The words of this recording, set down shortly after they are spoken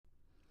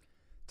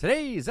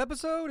Today's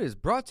episode is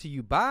brought to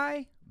you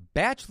by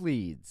Batch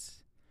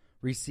Leads.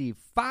 Receive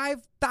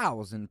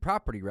 5,000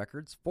 property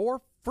records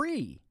for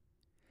free.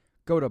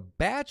 Go to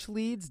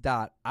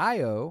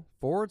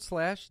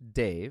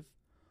batchleads.io/Dave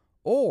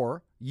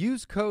or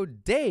use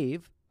code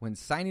DAVE when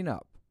signing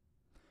up.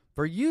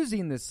 For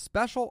using this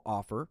special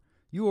offer,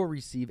 you will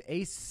receive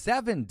a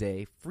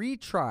 7-day free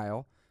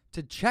trial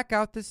to check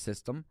out the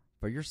system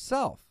for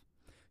yourself.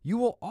 You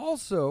will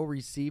also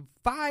receive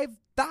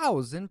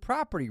 5,000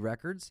 property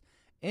records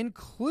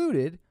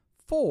included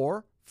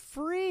for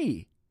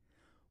free.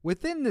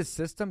 Within this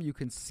system, you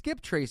can skip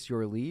trace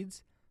your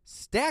leads,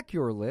 stack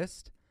your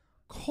list,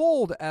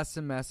 cold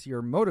SMS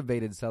your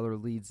motivated seller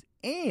leads,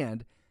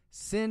 and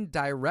send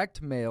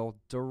direct mail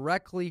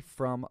directly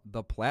from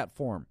the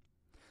platform.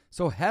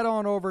 So head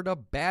on over to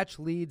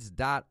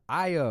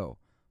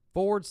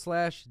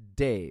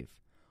batchleads.io/Dave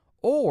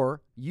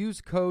or use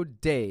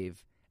code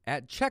DAVE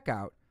at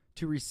checkout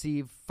to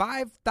receive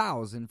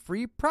 5,000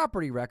 free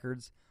property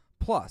records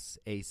plus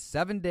a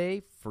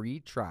 7-day free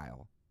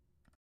trial.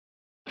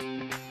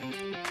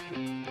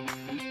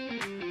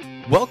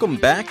 Welcome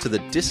back to the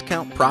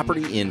Discount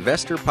Property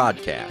Investor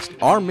Podcast.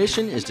 Our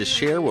mission is to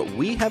share what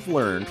we have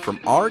learned from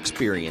our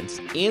experience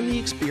and the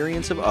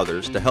experience of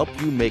others to help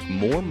you make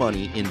more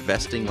money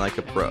investing like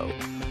a pro.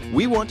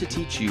 We want to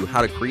teach you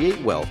how to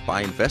create wealth by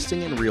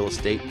investing in real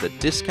estate the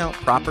Discount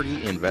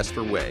Property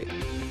Investor way.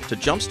 To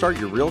jumpstart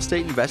your real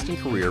estate investing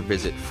career,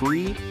 visit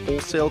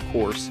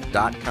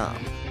freewholesalecourse.com,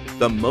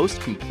 the most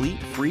complete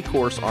free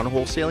course on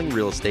wholesaling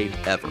real estate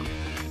ever.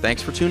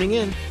 Thanks for tuning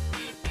in.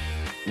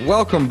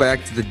 Welcome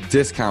back to the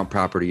Discount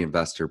Property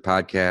Investor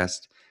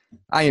Podcast.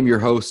 I am your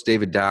host,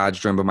 David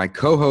Dodge, joined by my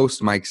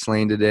co-host, Mike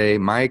Slane today.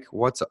 Mike,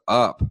 what's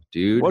up,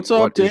 dude? What's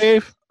up,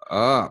 Dave?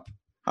 Up.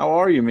 How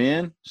are you,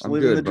 man? Just I'm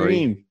living good, the buddy.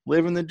 dream.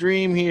 Living the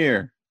dream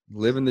here.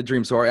 Living the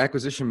dream. So our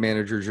acquisition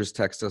manager just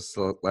texted us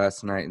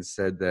last night and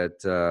said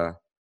that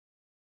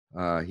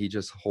he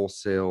just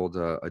wholesaled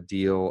a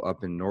deal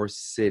up in North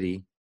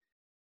City.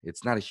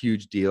 It's not a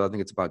huge deal. I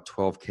think it's about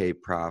 $12K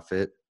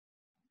profit.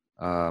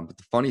 But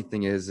the funny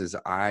thing is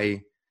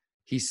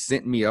he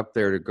sent me up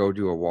there to go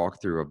do a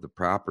walkthrough of the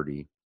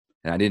property,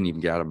 and I didn't even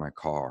get out of my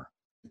car.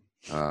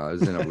 It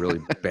was in a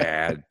really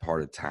bad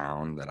part of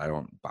town that I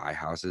don't buy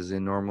houses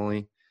in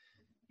normally.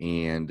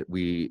 And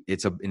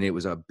it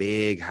was a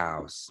big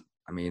house.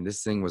 I mean,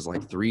 this thing was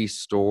like 3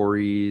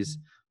 stories,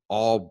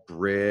 all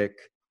brick.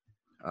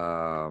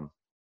 Let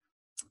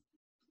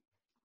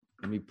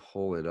me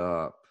pull it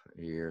up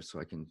here so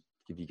I can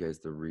give you guys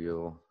the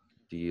real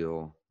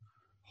deal.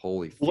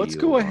 Let's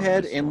go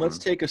ahead and let's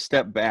take a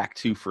step back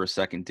too for a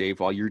second, Dave,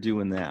 while you're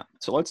doing that.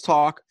 So let's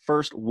talk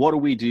first. What do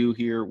we do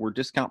here? We're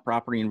discount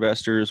property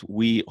investors.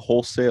 We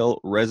wholesale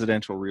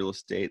residential real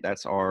estate.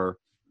 That's our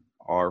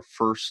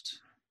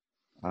first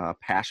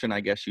passion,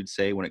 I guess you'd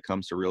say, when it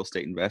comes to real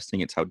estate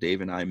investing. It's how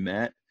Dave and I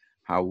met,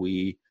 how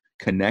we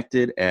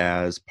connected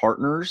as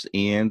partners,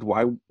 and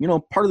why,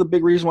 part of the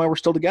big reason why we're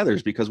still together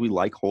is because we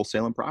like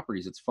wholesaling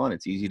properties. It's fun.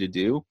 It's easy to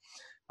do.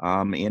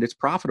 And it's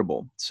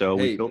profitable. So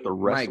we built the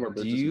rest of our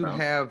business. Do you around.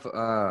 have,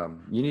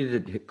 you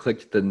need to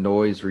click the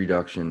noise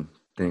reduction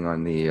thing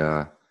on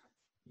the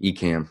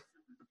eCam.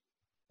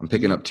 I'm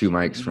picking up 2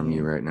 mics from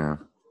you right now.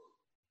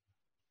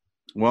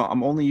 Well,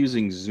 I'm only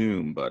using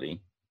Zoom,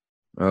 buddy.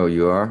 Oh,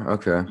 you are?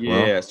 Okay.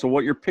 Yeah. So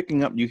what you're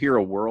picking up, you hear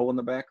a whirl in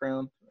the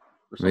background?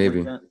 Or something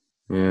Maybe. like that?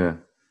 Yeah.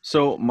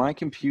 So my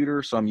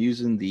computer, I'm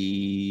using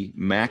the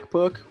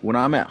MacBook. When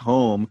I'm at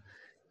home,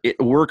 it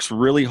works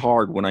really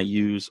hard when I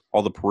use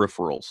all the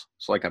peripherals.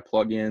 So like I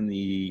plug in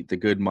the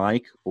good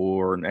mic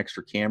or an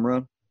extra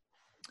camera,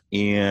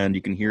 and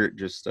you can hear it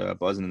just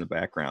buzzing in the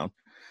background.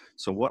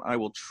 So what I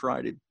will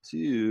try to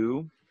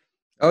do.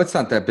 Oh, it's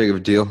not that big of a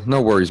deal.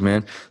 No worries,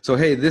 man. So,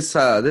 hey, this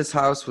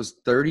house was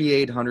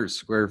 3,800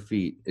 square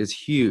feet. It's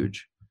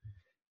huge.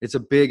 It's a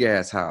big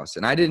ass house.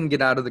 And I didn't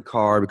get out of the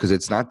car because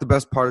it's not the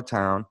best part of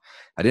town.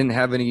 I didn't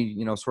have any,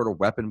 sort of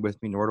weapon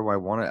with me, nor do I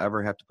want to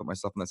ever have to put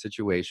myself in that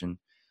situation.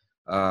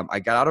 I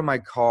got out of my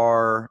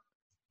car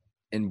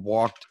and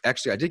walked.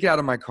 Actually, I did get out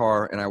of my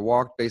car and I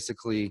walked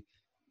basically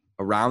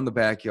around the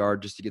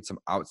backyard just to get some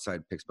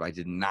outside pics, but I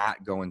did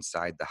not go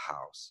inside the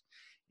house.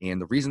 And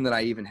the reason that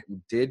I even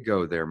did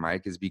go there,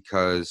 Mike, is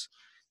because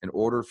in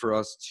order for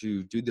us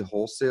to do the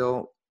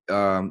wholesale,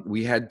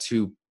 we had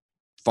to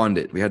fund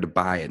it. We had to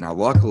buy it. Now,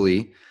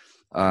 luckily,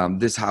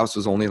 this house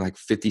was only like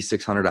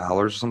 $5,600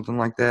 or something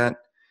like that,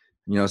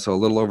 so a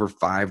little over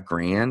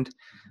 $5,000.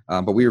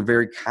 But we were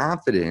very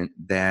confident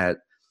that,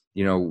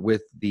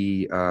 with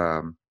the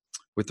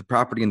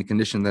property in the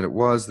condition that it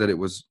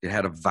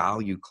had a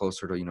value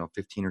closer to,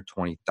 15 or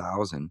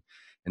 20,000.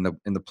 And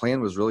the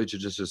plan was really to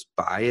just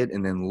buy it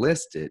and then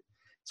list it.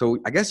 So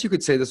I guess you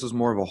could say this was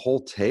more of a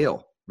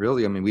wholesale,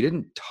 really. I mean, we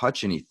didn't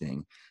touch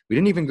anything. We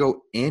didn't even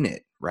go in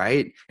it,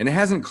 right? And it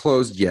hasn't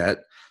closed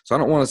yet. So I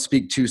don't want to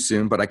speak too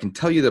soon, but I can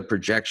tell you the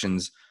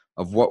projections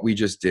of what we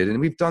just did. And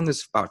we've done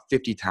this about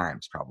 50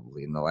 times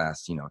probably in the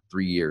last,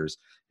 3 years,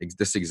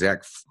 this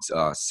exact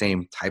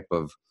same type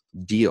of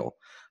deal.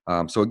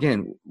 So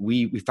again,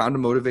 we found a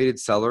motivated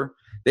seller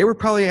They were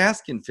probably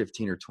asking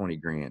 15 or 20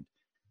 grand.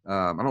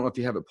 I don't know if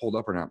you have it pulled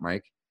up or not,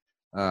 Mike.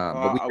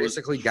 But we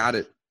basically got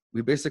it.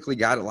 We basically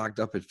got it locked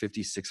up at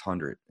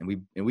 5,600,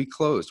 and we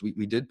closed.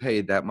 We did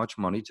pay that much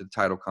money to the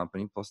title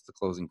company plus the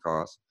closing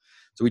costs.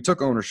 So we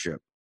took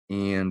ownership,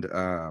 and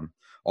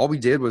all we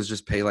did was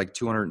just pay like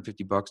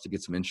 $250 to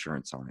get some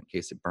insurance on it in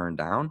case it burned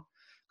down.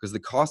 Because the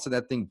cost of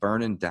that thing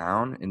burning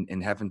down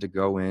and having to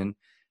go in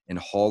and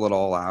haul it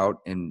all out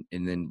and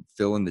then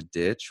fill in the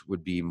ditch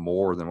would be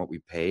more than what we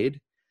paid.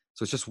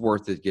 So it's just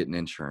worth it getting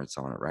insurance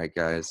on it, right,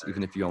 guys?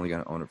 Even if you only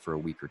going to own it for a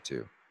week or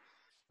two.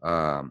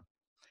 And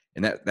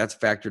that's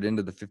factored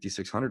into the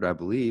 5,600, I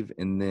believe.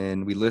 And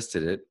then we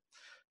listed it.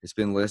 It's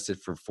been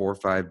listed for 4 or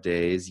 5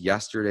 days.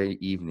 Yesterday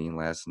evening,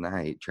 last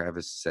night,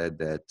 Travis said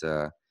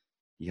that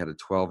he had a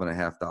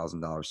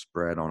 $12,500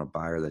 spread on a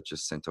buyer that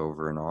just sent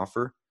over an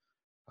offer.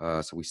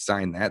 So we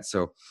signed that.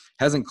 So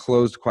hasn't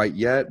closed quite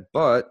yet,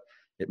 but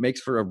it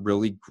makes for a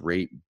really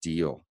great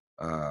deal.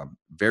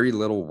 Very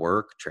little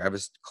work.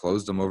 Travis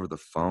closed them over the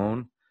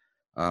phone.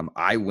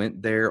 I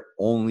went there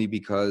only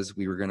because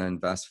we were going to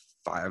invest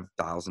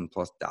 $5,000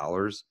 plus.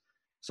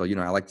 So,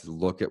 I like to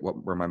look at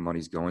where my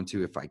money's going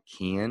to if I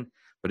can.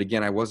 But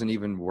again, I wasn't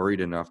even worried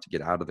enough to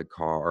get out of the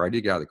car, or I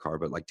did get out of the car,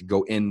 but like to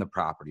go in the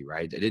property,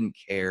 right? I didn't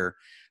care.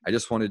 I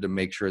just wanted to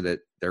make sure that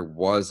there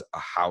was a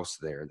house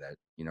there that,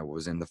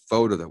 was in the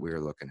photo that we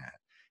were looking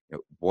at.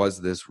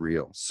 Was this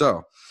real?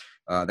 So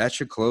that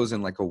should close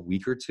in like a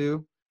week or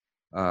two.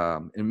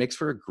 It makes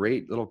for a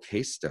great little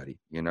case study.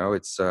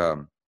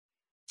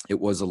 It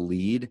was a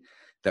lead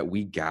that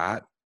we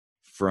got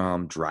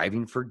from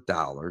Driving for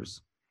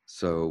Dollars.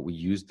 So we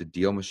used the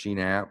Deal Machine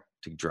app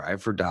to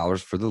drive for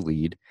dollars for the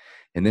lead.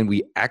 And then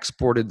we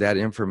exported that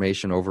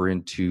information over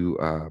into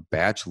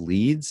batch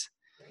leads,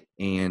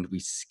 and we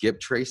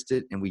skip traced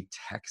it and we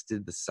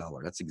texted the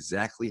seller. That's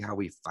exactly how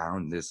we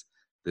found this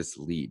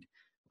lead.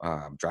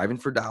 Driving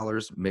for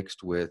Dollars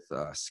mixed with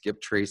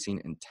skip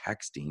tracing and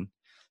texting.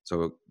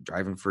 So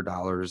Driving for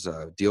Dollars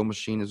Deal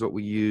Machine is what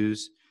we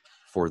use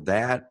for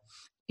that.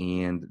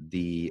 And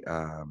the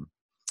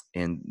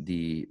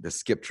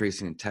skip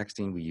tracing and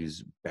texting, we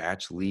use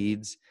batch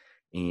leads.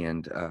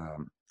 And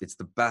it's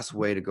the best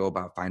way to go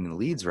about finding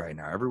leads right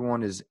now.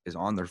 Everyone is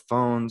on their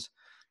phones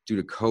due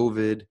to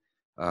COVID.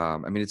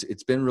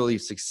 It's been really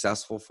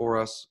successful for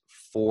us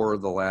for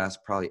the last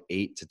probably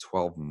 8 to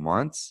 12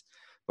 months.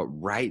 But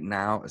right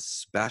now,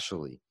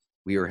 especially,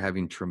 we are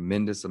having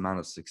tremendous amount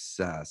of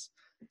success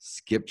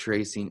skip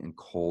tracing and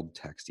cold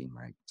texting,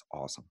 Mike. It's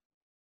awesome.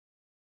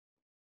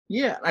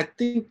 Yeah, I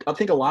think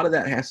a lot of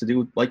that has to do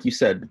with, like you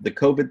said, the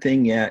COVID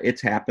thing. Yeah,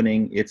 it's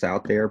happening. It's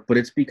out there, but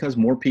it's because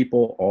more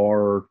people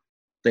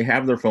they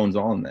have their phones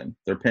on them.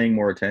 They're paying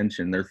more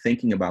attention. They're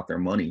thinking about their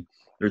money.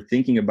 They're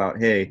thinking about,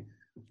 hey,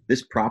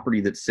 this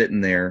property that's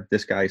sitting there,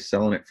 this guy's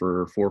selling it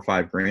for 4 or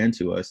 5 grand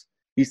to us.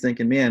 He's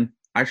thinking, man,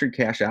 I should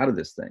cash out of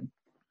this thing.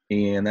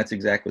 And that's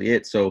exactly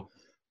it. So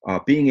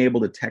being able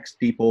to text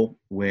people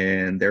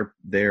when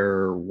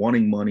they're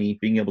wanting money,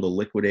 being able to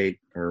liquidate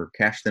or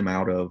cash them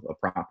out of a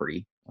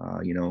property,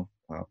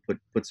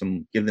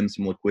 give them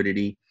some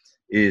liquidity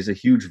is a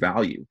huge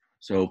value.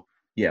 So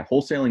yeah,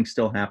 wholesaling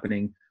still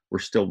happening. We're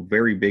still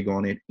very big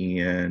on it.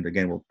 And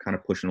again, we're kind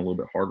of pushing a little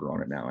bit harder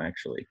on it now,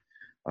 actually.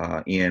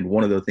 And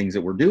one of the things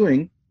that we're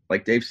doing,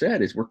 like Dave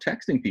said, is we're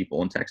texting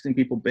people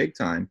big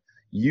time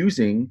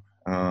using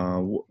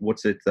the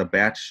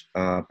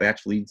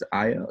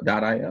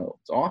batchleads.io.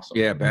 It's awesome.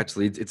 Yeah, Batch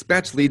Leads. It's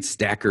Batch Leads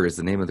Stacker is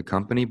the name of the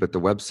company, but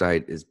the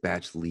website is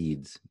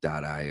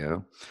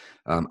batchleads.io.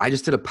 I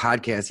just did a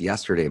podcast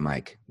yesterday,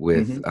 Mike,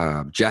 with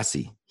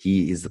Jesse.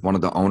 He is one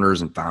of the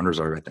owners and founders,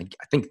 or I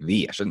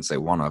shouldn't say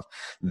one of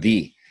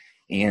the,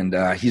 and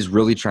he's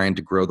really trying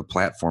to grow the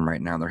platform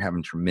right now. They're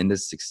having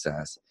tremendous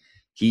success.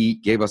 He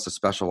gave us a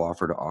special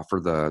offer to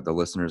offer the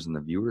listeners and the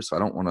viewers. So I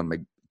don't want to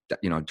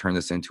turn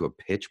this into a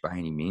pitch by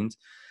any means.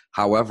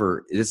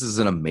 However, this is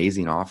an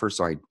amazing offer.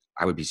 So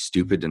I would be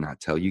stupid to not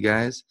tell you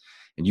guys,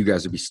 and you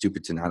guys would be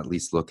stupid to not at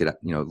least look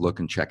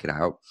and check it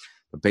out.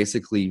 But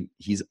basically,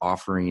 he's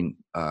offering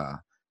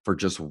for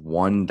just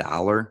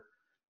 $1,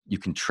 you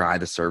can try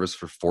the service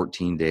for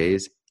 14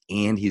 days,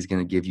 and he's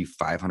going to give you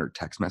 500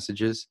 text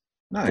messages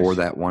for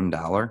that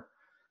 $1.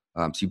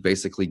 So you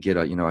basically get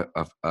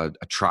a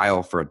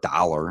trial for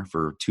 $1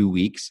 for 2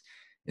 weeks,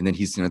 and then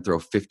he's going to throw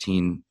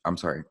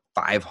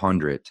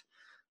 500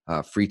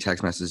 free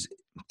text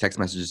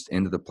messages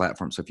into the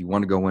platform. So if you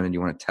want to go in and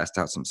you want to test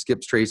out some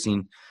skip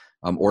tracing,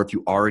 or if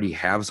you already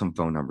have some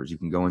phone numbers, you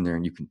can go in there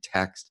and you can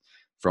text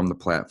from the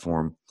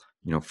platform,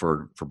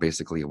 for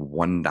basically a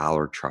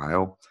 $1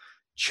 trial.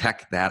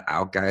 Check that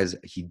out, guys.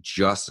 He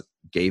just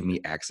gave me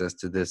access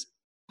to this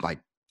like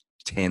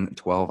 10,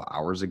 12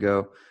 hours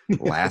ago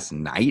last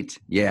night.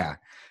 Yeah.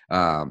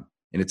 And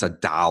it's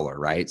 $1,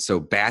 right? So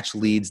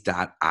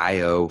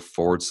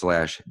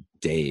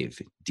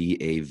batchleads.io/Dave,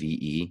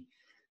 DAVE.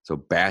 So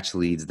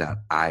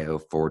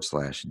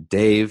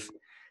batchleads.io/Dave.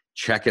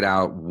 Check it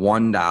out.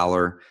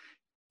 $1.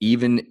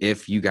 Even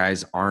if you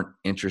guys aren't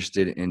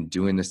interested in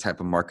doing this type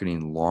of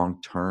marketing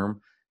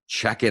long-term,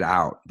 check it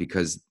out,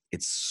 because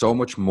it's so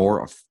much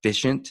more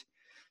efficient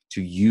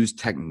to use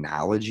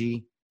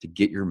technology to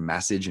get your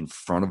message in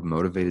front of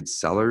motivated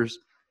sellers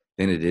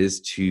than it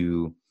is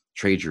to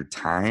trade your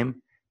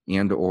time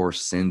and or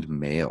send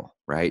mail,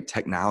 right?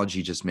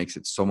 Technology just makes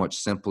it so much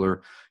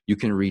simpler. You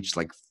can reach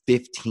like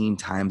 15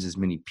 times as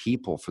many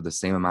people for the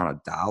same amount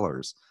of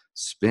dollars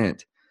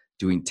spent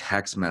doing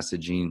text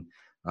messaging.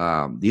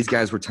 These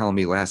guys were telling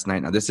me last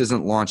night, now this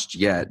isn't launched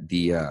yet,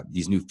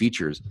 these new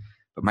features,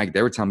 but Mike,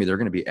 they were telling me they're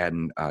going to be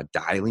adding a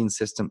dialing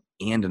system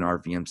and an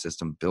RVM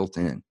system built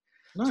in.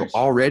 Nice. So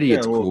already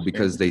it's cool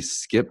because they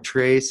skip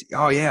trace.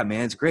 Oh yeah,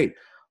 man, it's great.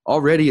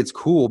 Already it's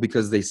cool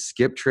because they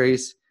skip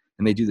trace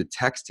and they do the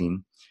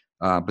texting.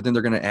 But then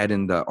they're going to add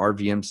in the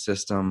RVM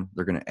system.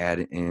 They're going to add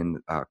in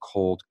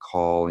cold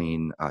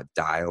calling,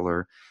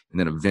 dialer, and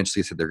then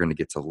eventually said they're going to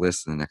get to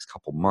lists in the next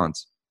couple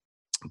months.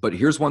 But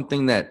here's one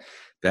thing that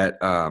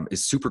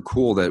is super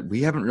cool that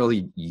we haven't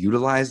really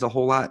utilized a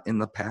whole lot in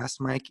the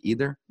past, Mike,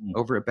 either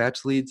over at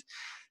Batch Leads.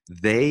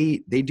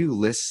 They do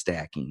list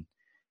stacking.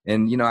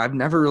 And, I've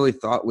never really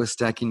thought list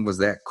stacking was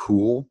that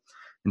cool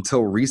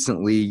until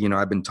recently.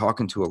 I've been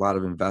talking to a lot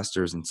of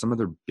investors, and some of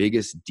their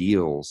biggest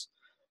deals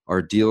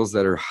are deals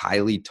that are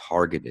highly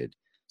targeted.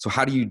 So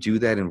how do you do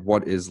that, and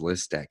what is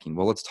list stacking?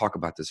 Well, let's talk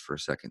about this for a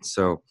second.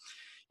 So,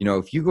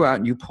 if you go out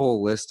and you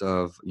pull a list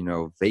of,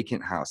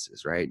 vacant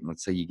houses, right? And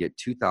let's say you get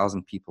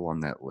 2,000 people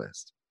on that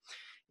list.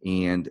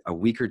 And a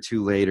week or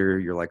two later,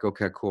 you're like,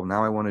 okay, cool.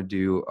 Now I want to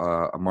do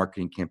a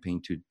marketing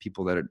campaign to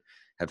people that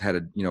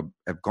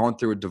have gone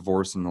through a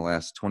divorce in the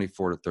last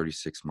 24 to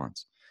 36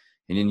 months.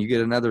 And then you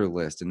get another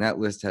list, and that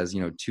list has,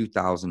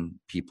 2,000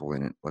 people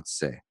in it, let's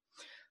say.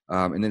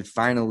 And then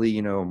finally,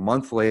 a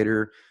month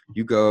later,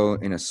 you go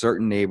in a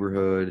certain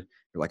neighborhood.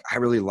 You're like, I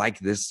really like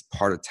this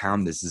part of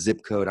town, this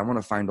zip code. I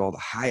want to find all the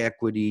high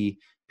equity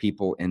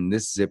people in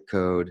this zip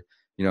code,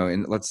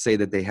 and let's say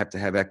that they have to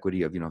have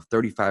equity of,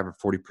 35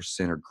 or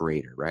 40% or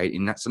greater, right?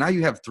 And so now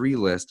you have 3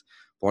 lists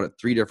bought at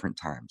 3 different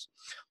times.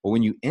 Well,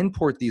 when you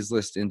import these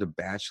lists into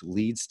Batch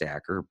Lead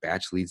Stacker,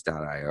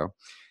 batchleads.io,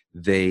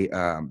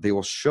 they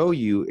will show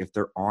you if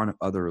they're on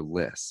other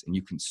lists, and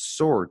you can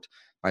sort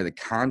by the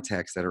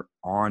contacts that are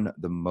on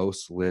the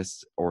most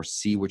lists or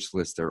see which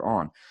list they're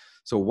on.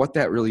 So what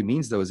that really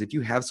means, though, is if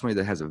you have somebody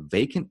that has a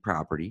vacant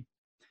property,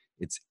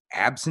 it's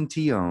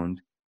absentee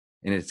owned,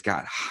 and it's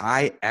got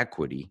high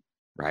equity,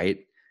 right?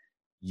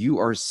 You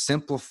are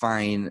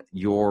simplifying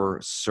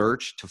your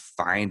search to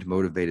find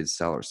motivated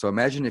sellers. So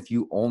imagine if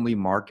you only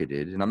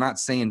marketed, and I'm not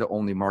saying to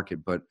only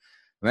market, but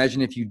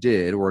imagine if you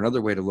did, or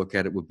another way to look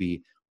at it would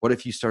be, what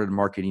if you started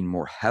marketing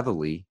more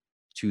heavily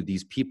to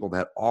these people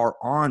that are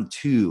on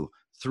 2,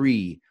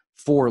 3,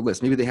 4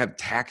 lists? Maybe they have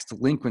tax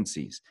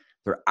delinquencies.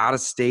 They're out of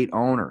state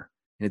owner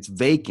and it's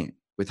vacant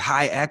with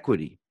high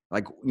equity.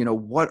 Like,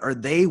 what are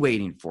they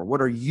waiting for?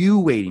 What are you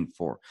waiting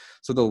for?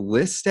 So the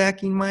list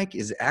stacking, Mike,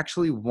 is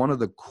actually one of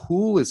the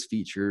coolest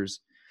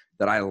features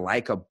that I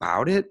like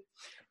about it.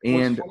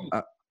 And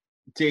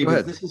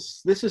David,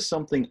 this is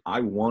something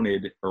I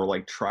wanted or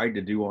like tried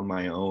to do on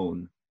my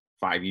own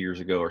 5 years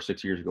ago or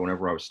 6 years ago,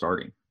 whenever I was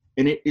starting.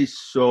 And it is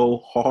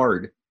so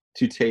hard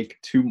to take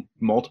 2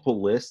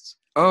 multiple lists.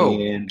 Oh,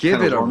 and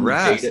give it a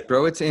rest,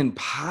 bro. It's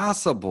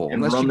impossible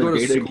unless you go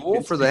to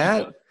school for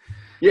that.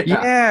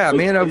 Yeah,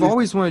 man, I've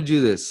always wanted to do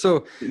this.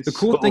 So the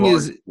cool thing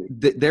is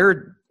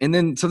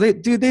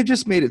they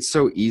just made it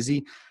so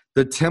easy.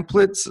 The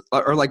templates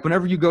are like,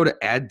 whenever you go to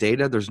add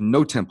data, there's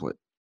no template.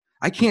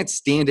 I can't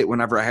stand it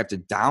whenever I have to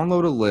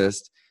download a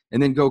list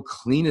and then go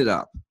clean it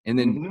up and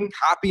then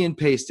copy and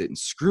paste it and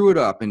screw it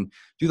up and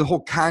do the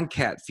whole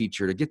concat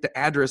feature to get the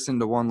address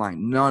into one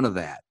line. None of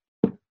that.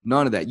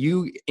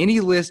 Any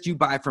list you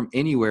buy from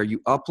anywhere, you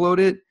upload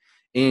it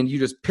and you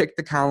just pick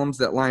the columns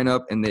that line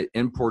up and it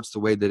imports the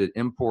way that it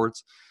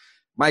imports.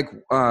 Mike,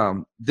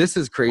 this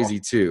is crazy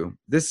too.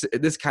 This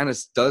kind of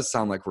does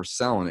sound like we're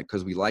selling it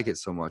because we like it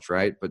so much,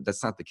 right? But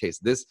that's not the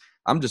case.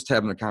 I'm just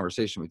having a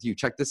conversation with you.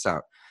 Check this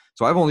out.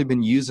 So I've only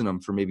been using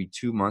them for maybe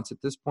 2 months at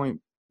this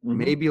point,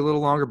 maybe a little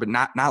longer, but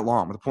not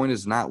long. The point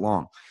is not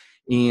long.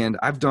 And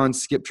I've done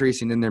skip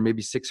tracing in there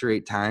maybe 6 or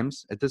 8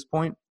 times at this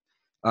point.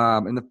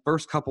 And the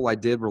first couple I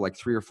did were like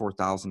 3,000 or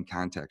 4,000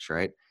 contacts,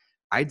 right?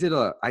 I did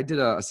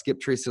a skip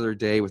trace the other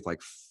day with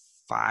like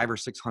 500 or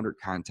 600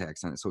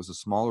 contacts on it. So it's a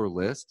smaller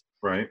list.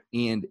 Right.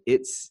 And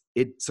it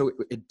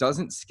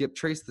doesn't skip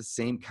trace the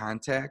same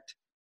contact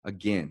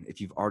again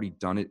if you've already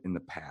done it in the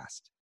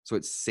past. So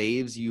it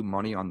saves you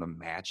money on the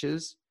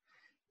matches.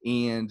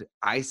 And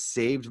I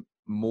saved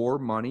more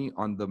money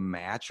on the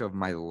match of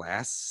my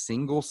last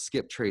single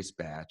skip trace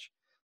batch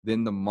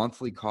than the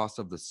monthly cost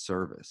of the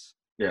service.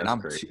 Yeah,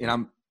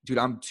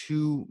 I'm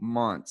 2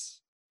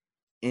 months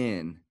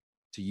in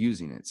to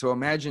using it. So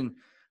imagine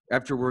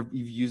after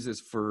you've used this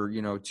for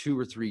 2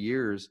 or 3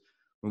 years,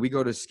 when we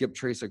go to skip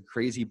trace a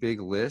crazy big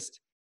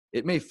list,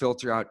 it may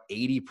filter out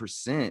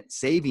 80%,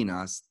 saving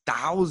us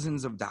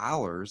thousands of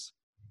dollars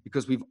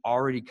because we've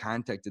already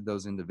contacted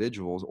those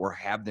individuals or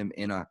have them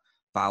in a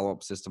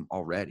follow-up system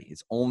already.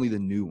 It's only the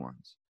new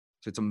ones.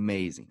 So it's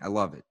amazing. I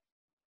love it.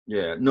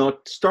 Yeah, no,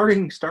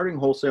 starting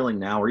wholesaling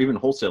now, or even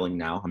wholesaling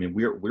now. I mean,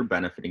 we're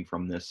benefiting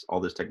from all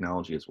this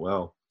technology as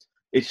well.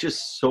 It's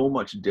just so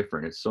much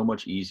different. It's so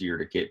much easier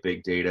to get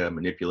big data,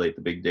 manipulate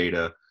the big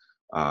data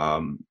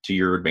to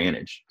your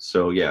advantage.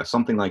 So yeah,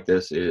 something like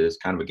this is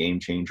kind of a game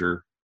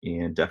changer,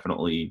 and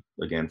definitely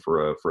again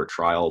for a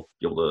trial,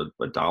 be able to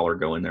 $1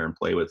 go in there and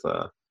play with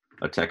a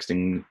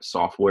texting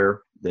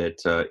software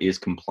that is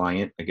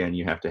compliant. Again,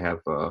 you have to have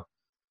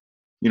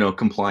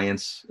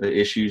compliance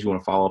issues. You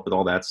want to follow up with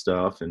all that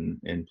stuff and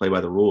play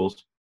by the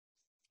rules.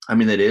 I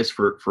mean, it is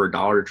for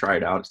 $1 to try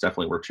it out. It's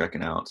definitely worth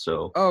checking out.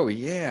 So, Oh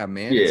yeah,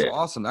 man, it's yeah,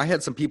 awesome. I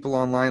had some people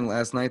online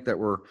last night that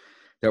were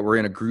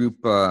in a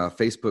group,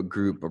 Facebook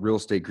group, a real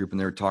estate group, and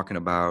they were talking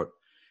about,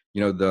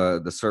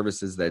 the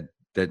services that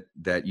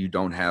you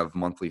don't have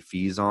monthly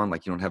fees on,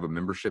 like you don't have a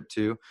membership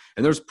to.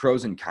 And there's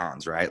pros and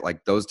cons, right?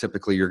 Like those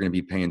typically you're going to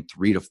be paying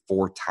 3 to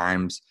 4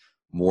 times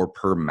more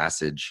per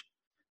message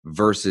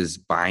versus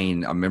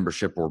buying a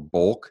membership or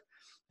bulk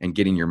and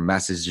getting your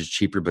messages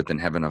cheaper, but then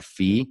having a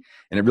fee.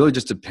 And it really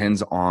just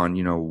depends on,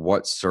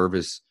 what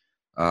service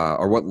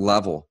or what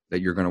level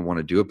that you're going to want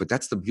to do it. But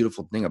that's the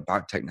beautiful thing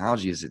about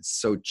technology is it's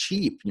so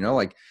cheap.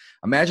 Like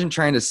imagine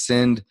trying to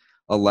send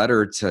a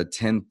letter to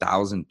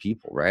 10,000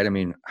 people, right? I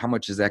mean, how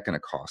much is that going to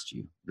cost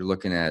you? You're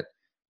looking at,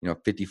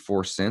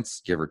 54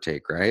 cents, give or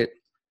take, right?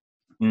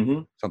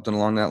 Mm-hmm. Something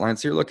along that line.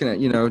 So you're looking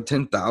at,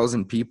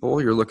 10,000 people,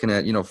 you're looking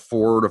at,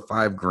 $4 to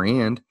 $5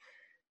 grand.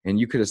 And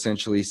you could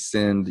essentially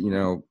send,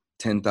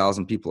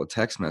 10,000 people a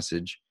text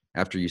message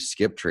after you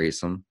skip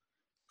trace them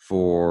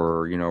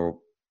for,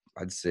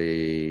 I'd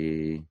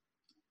say,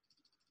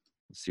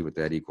 let's see what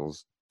that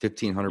equals.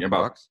 1,500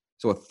 bucks.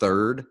 So a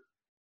third.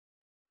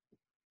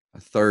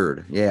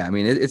 Yeah. I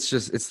mean,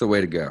 it's the way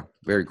to go.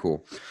 Very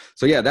cool.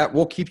 So yeah, that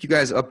we'll keep you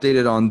guys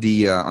updated on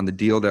the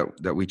deal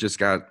that we just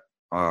got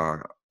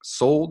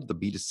sold, the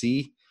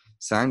B2C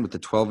signed with the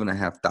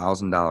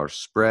 $12,500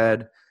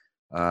 spread.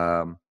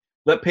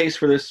 That pays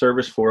for this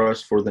service for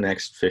us for the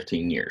next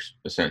 15 years,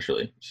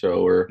 essentially.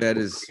 So that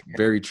is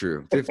very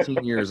true.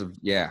 15 years of,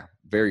 yeah,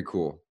 very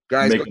cool.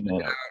 Guys,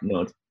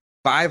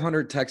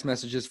 500 text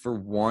messages for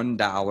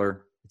 $1.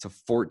 It's a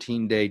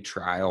 14-day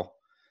trial.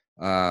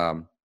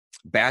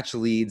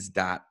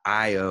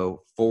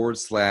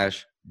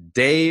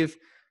 Batchleads.io/Dave.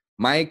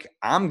 Mike,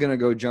 I'm going to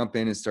go jump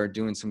in and start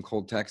doing some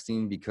cold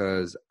texting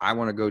because I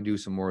want to go do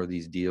some more of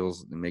these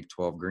deals and make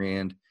 12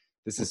 grand.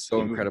 This is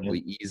so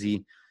incredibly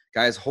easy.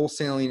 Guys,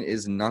 wholesaling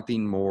is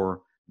nothing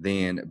more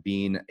than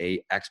being an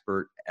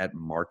expert at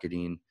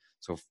marketing.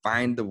 So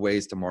find the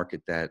ways to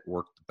market that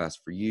work the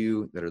best for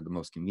you, that are the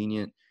most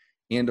convenient,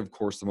 and of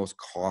course, the most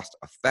cost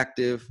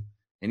effective.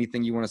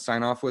 Anything you want to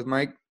sign off with,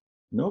 Mike?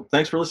 Nope.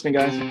 Thanks for listening,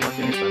 guys. Talk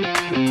to you next time.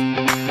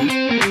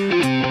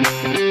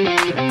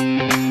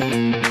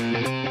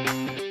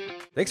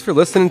 Thanks for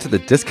listening to the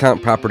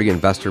Discount Property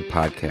Investor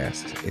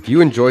Podcast. If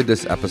you enjoyed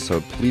this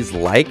episode, please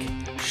like,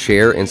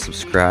 share, and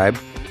subscribe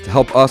to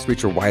help us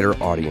reach a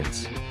wider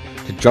audience.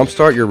 To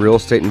jumpstart your real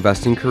estate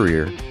investing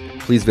career,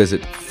 please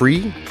visit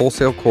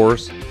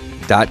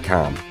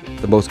freewholesalecourse.com,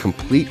 the most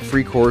complete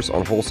free course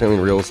on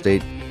wholesaling real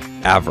estate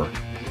ever.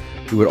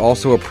 We would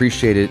also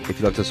appreciate it if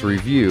you left us a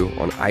review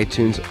on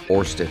iTunes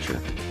or Stitcher.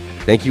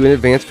 Thank you in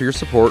advance for your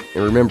support,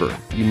 and remember,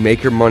 you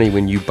make your money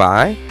when you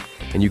buy,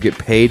 and you get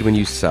paid when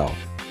you sell.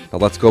 Now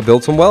let's go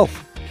build some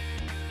wealth.